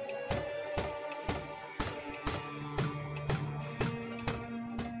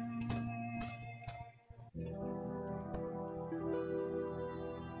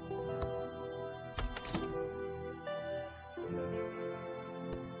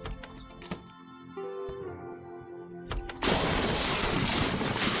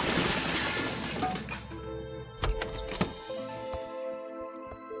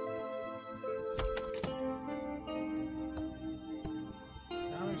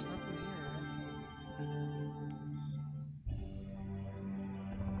 Now there's nothing here.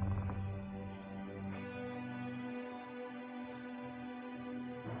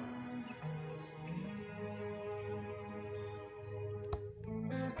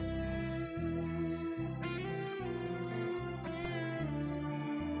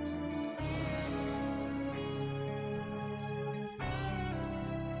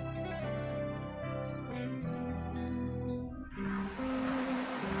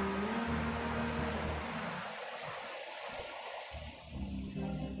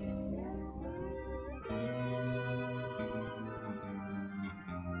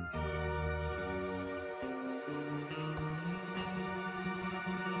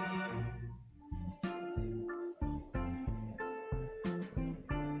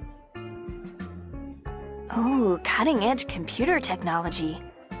 Oh, cutting-edge computer technology.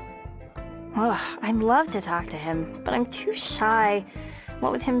 Ugh, I'd love to talk to him, but I'm too shy.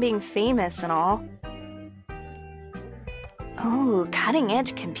 What with him being famous and all. Oh,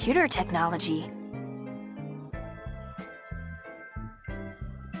 cutting-edge computer technology.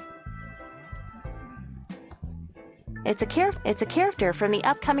 It's a character from the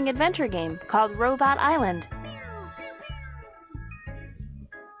upcoming adventure game called Robot Island.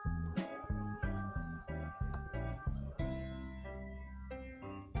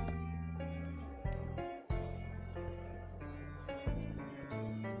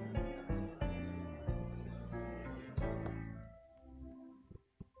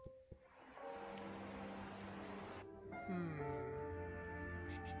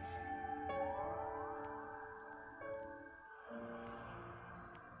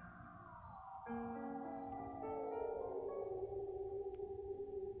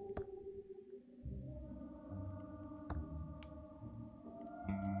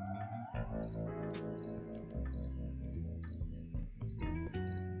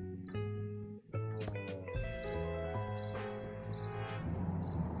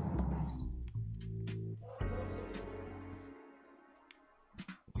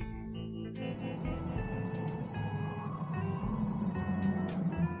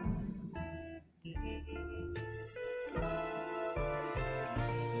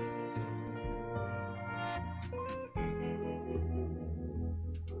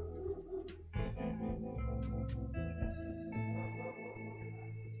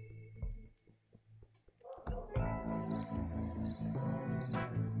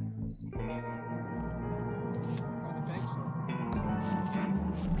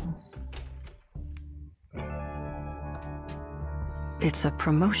 It's a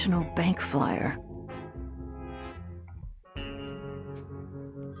promotional bank flyer.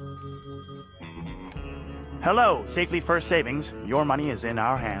 Hello, Safely First Savings. Your money is in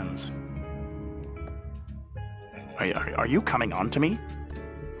our hands. Are you coming on to me?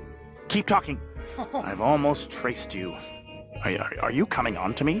 Keep talking. I've almost traced you. Are you coming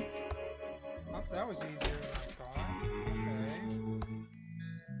on to me? Oh, that was easier than I thought.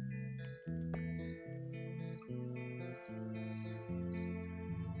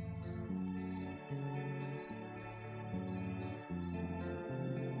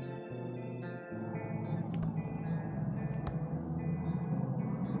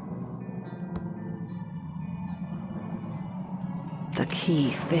 The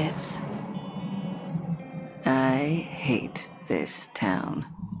key fits. I hate this town.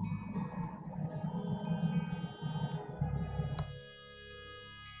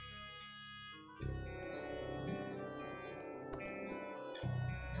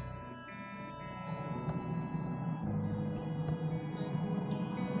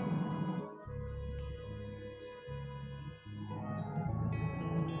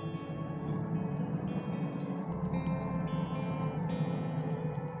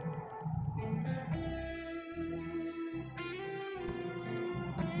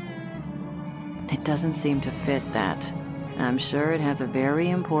 It doesn't seem to fit that. I'm sure it has a very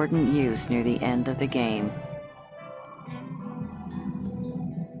important use near the end of the game.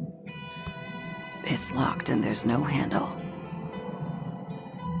 It's locked and there's no handle.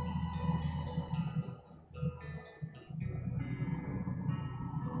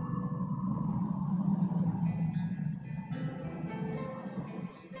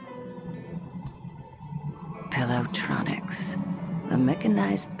 Pillowtronics, a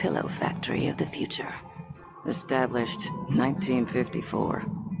mechanized pillow factory of the future. Established 1954.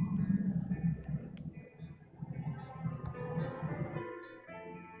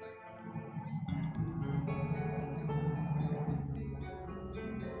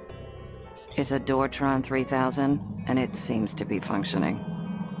 It's a Doortron 3000, and it seems to be functioning.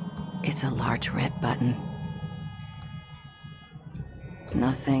 It's a large red button.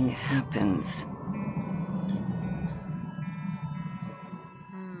 Nothing happens.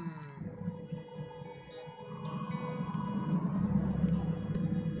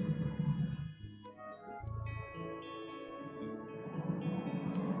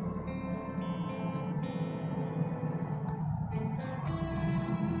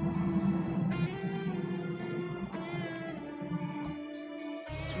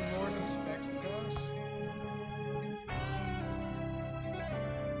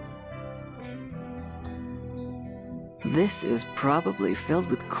 This is probably filled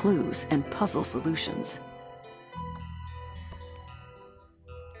with clues and puzzle solutions.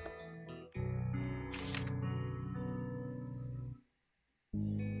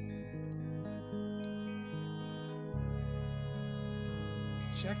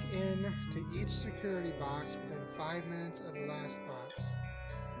 Check in to each security box within 5 minutes of the last box.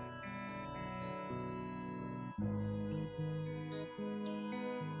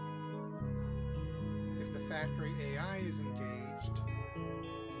 If the factory AI is engaged,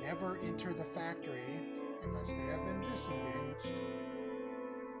 never enter the factory unless they have been disengaged.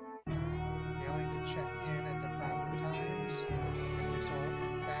 Failing to check in at the proper times will result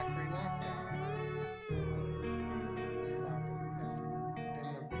in factory lockdown.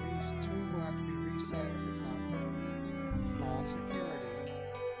 Then the tube will have to be reset if it's locked down. Call security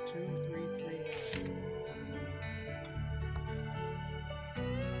 2339.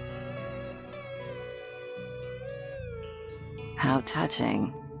 How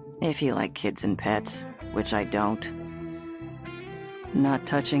touching. If you like kids and pets, which I don't. Not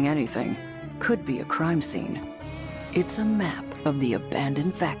touching anything could be a crime scene. It's a map of the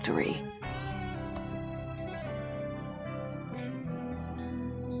abandoned factory.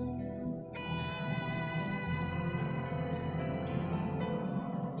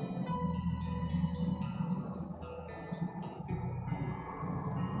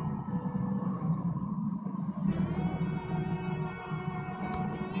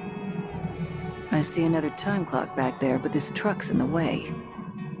 I see another time clock back there, but this truck's in the way.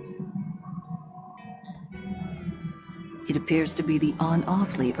 It appears to be the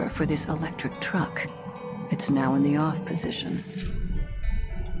on-off lever for this electric truck. It's now in the off position.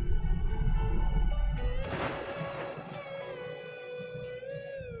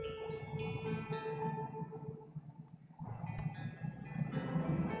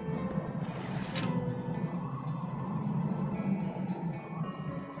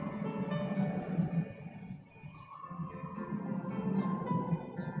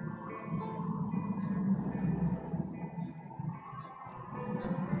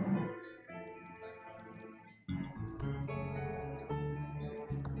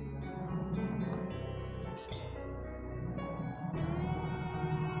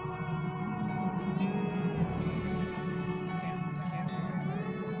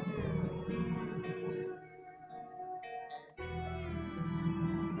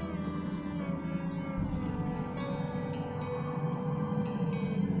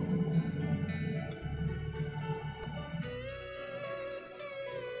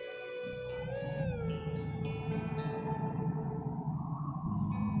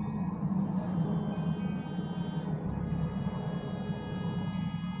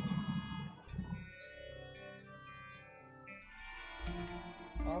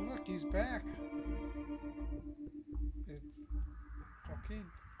 Oh, look, he's back. Okay,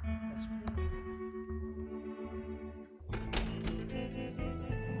 that's cool.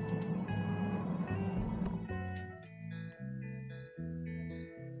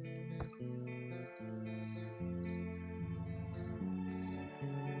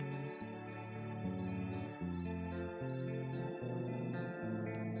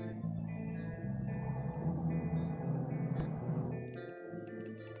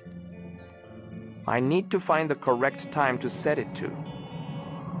 I need to find the correct time to set it to.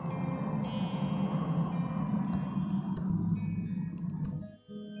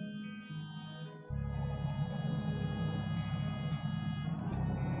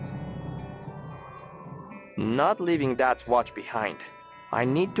 Not leaving Dad's watch behind. I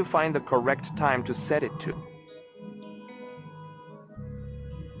need to find the correct time to set it to.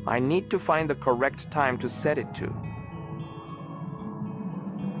 I need to find the correct time to set it to.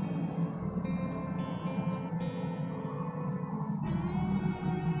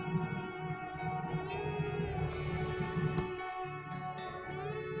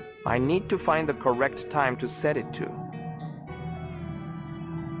 I need to find the correct time to set it to.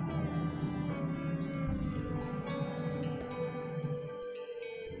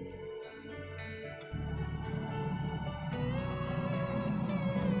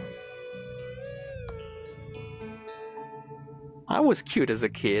 I was cute as a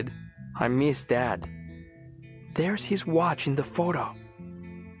kid. I miss Dad. There's his watch in the photo.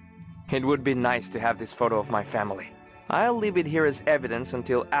 It would be nice to have this photo of my family. I'll leave it here as evidence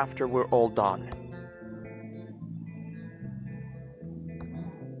until after we're all done.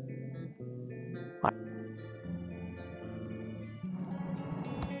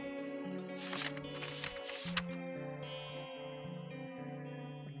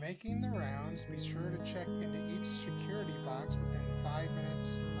 When making the rounds, be sure to check into each security box within 5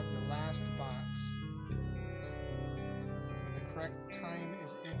 minutes of the last box. When the correct time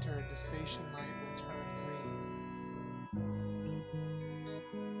is entered, the station light will turn green.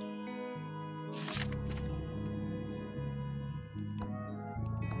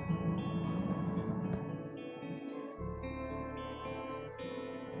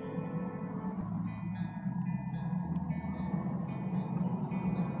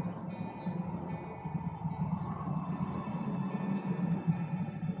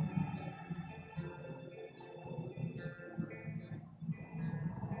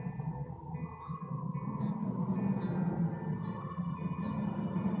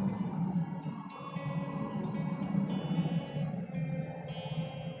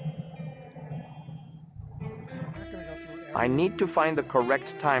 I need to find the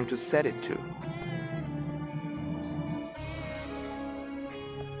correct time to set it to.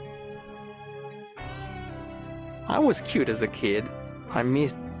 I was cute as a kid. I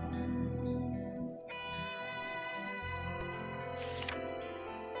missed...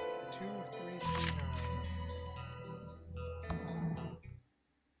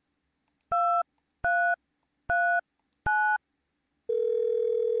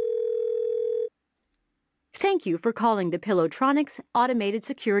 Thank you for calling the Pillowtronics Automated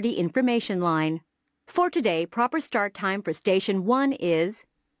Security Information Line. For today, proper start time for Station 1 is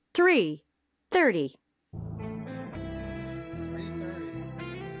 3:30.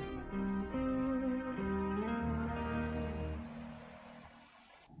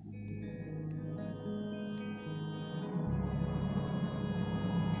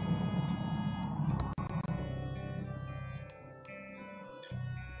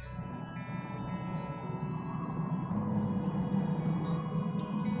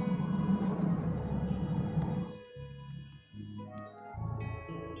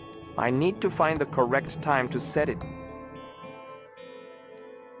 I need to find the correct time to set it.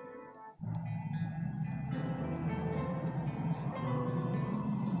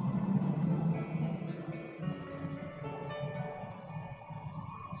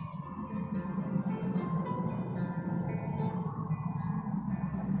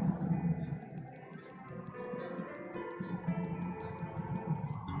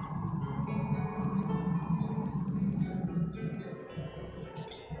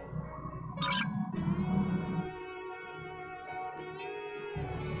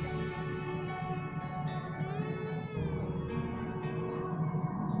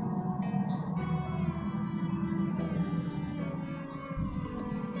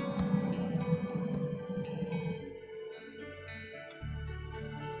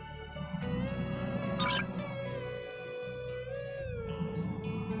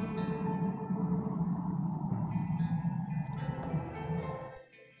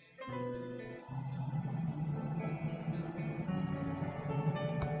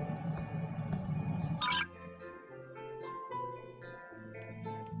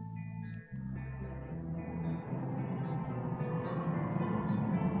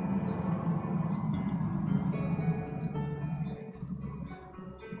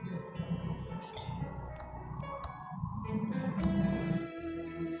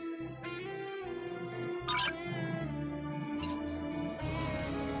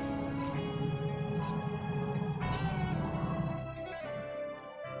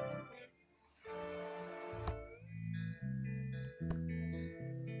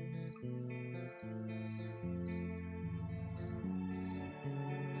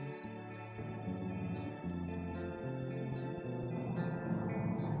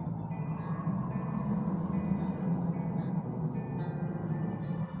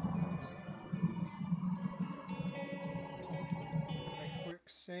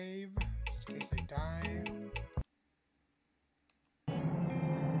 save, just in case I die.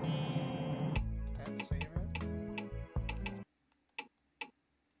 That save it.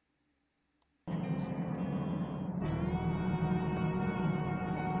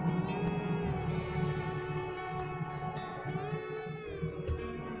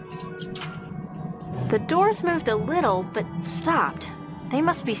 The doors moved a little, but stopped. They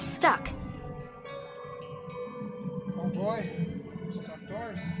must be stuck. Oh boy, stuck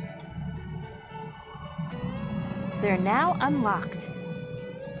doors. They're now unlocked.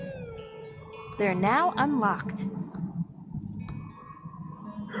 They're now unlocked.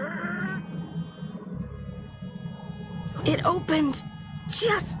 It opened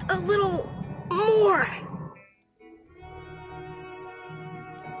just a little more.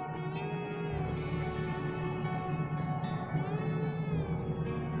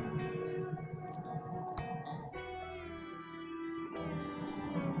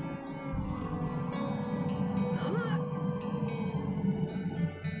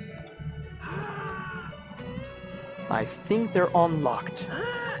 I think they're unlocked.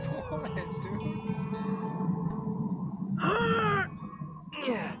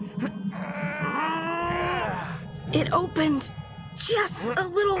 It opened just a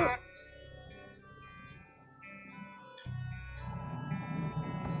little.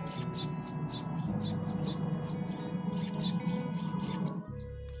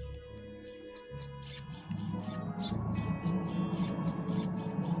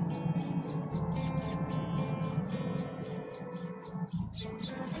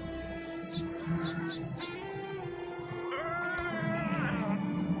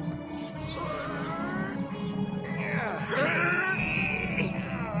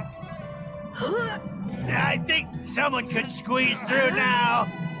 I think someone could squeeze through now.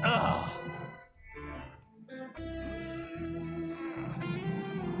 Ugh.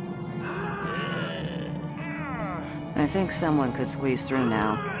 I think someone could squeeze through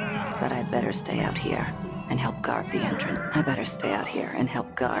now, but I'd better stay out here and help guard the entrance. I better stay out here and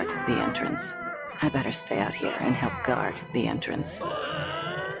help guard the entrance. I better stay out here and help guard the entrance.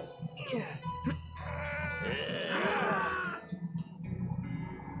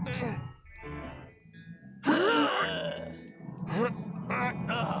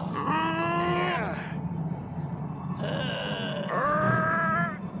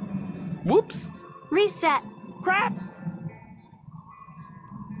 Whoops! Reset. Crap!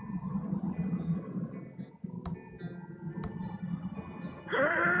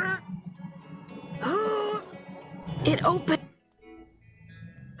 It opened.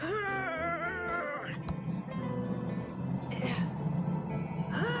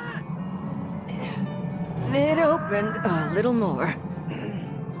 It opened a little more.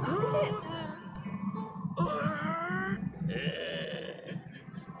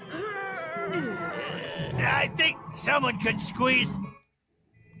 I think someone could squeeze.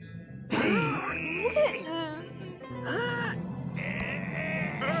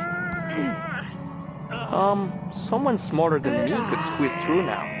 Someone smarter than me could squeeze through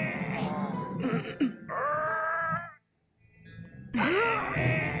now.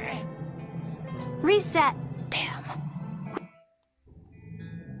 Reset. Damn.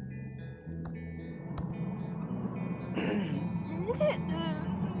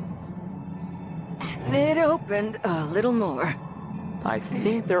 It opened a little more. I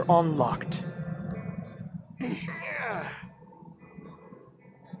think they're unlocked.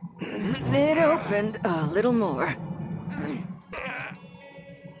 It opened a little more.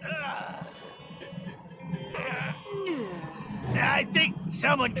 I think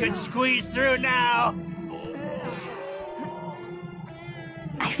someone could squeeze through now.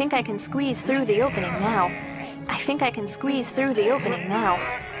 I think I can squeeze through the opening now. I think I can squeeze through the opening now.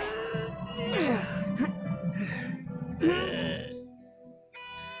 Yeah.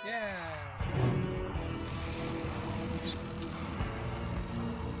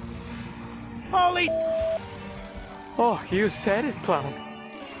 Holy! Oh, you said it, Clown.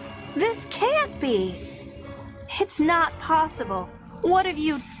 This can't be. It's not possible. What have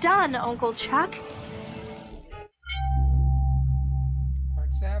you done, Uncle Chuck?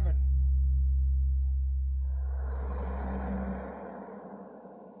 Part 7.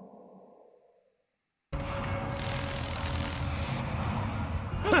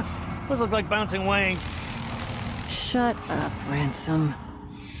 Those look like bouncing wings. Shut up, Ransom.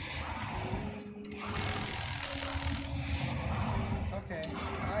 Okay,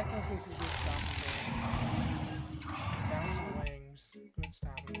 I think this is good stopping. Bouncing wings. Good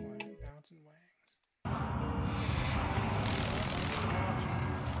stopping.